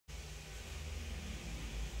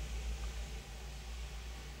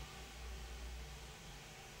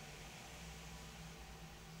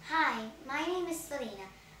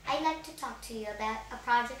talk to you about a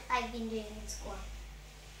project I've been doing in school.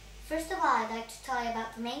 First of all, I'd like to tell you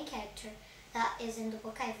about the main character that is in the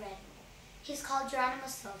book I've read. He's called Geronimo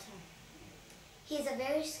Stilton. He's a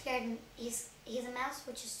very scared, he's a mouse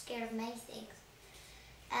which is scared of many things.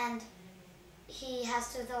 And he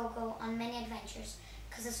has to though go on many adventures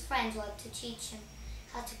because his friends want to teach him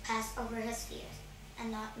how to pass over his fears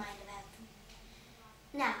and not mind about them.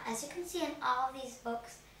 Now, as you can see in all of these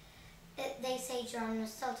books, they say Geronimo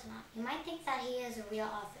Stilton. You might think that he is a real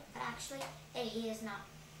author, but actually he is not.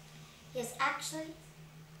 He is actually,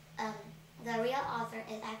 the real author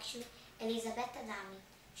is actually Elisabetta Dami.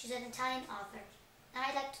 She's an Italian author, and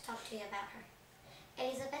I'd like to talk to you about her.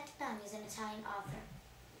 Elisabetta Dami is an Italian author.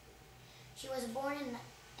 She was born in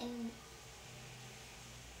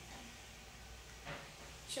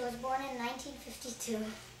 1952.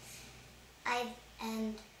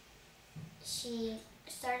 And she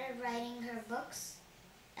started writing her books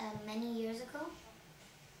many years ago.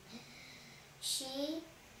 She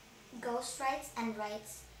ghostwrites and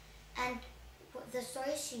writes, and the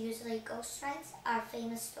stories she usually ghostwrites are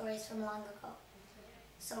famous stories from long ago.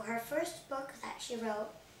 So her first book that she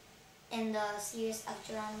wrote in the series of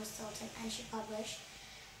Geronimo Stilton and she published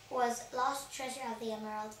was Lost Treasure of the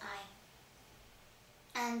Emerald Eye.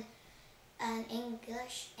 And in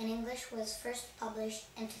English was first published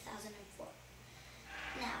in 2004.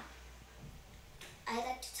 Now, I'd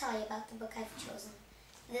like to tell you about the book I've chosen,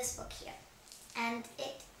 this book here. And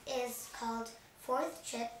it is called Fourth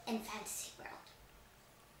Trip in Fantasy World.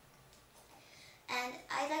 And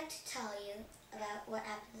I'd like to tell you about what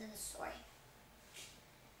happens in the story.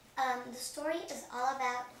 The story is all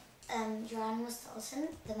about Geronimo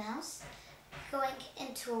Stilton, the mouse, going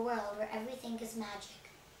into a world where everything is magic.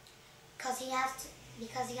 Because he has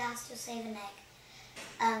to save an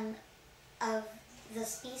egg of the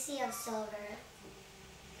species of silver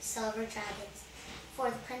dragons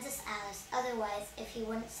for the Princess Alice. Otherwise, if he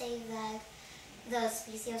wouldn't save the egg, the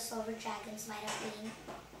species of silver dragons might have been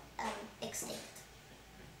extinct.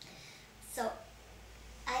 So,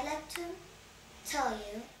 I'd like to tell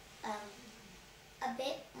you a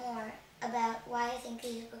bit more about why I think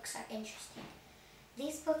these books are interesting.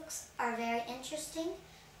 These books are very interesting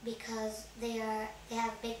because they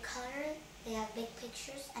have big color, they have big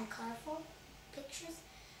pictures and colorful pictures,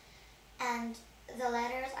 and the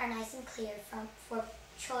letters are nice and clear for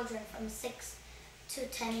children from 6 to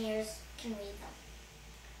 10 years can read them.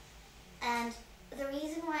 And the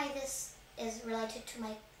reason why this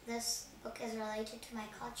book is related to my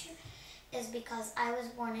culture is because I was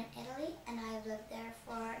born in Italy and I've lived there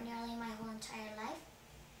for nearly my whole entire life.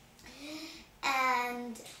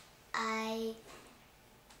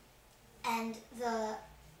 And the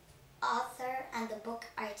author and the book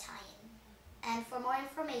are Italian. And for more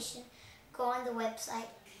information, go on the website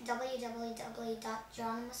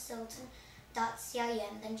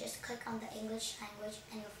www.geronimostilton.com, then just click on the English language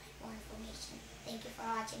and you'll find more information. Thank you for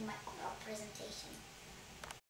watching my oral presentation.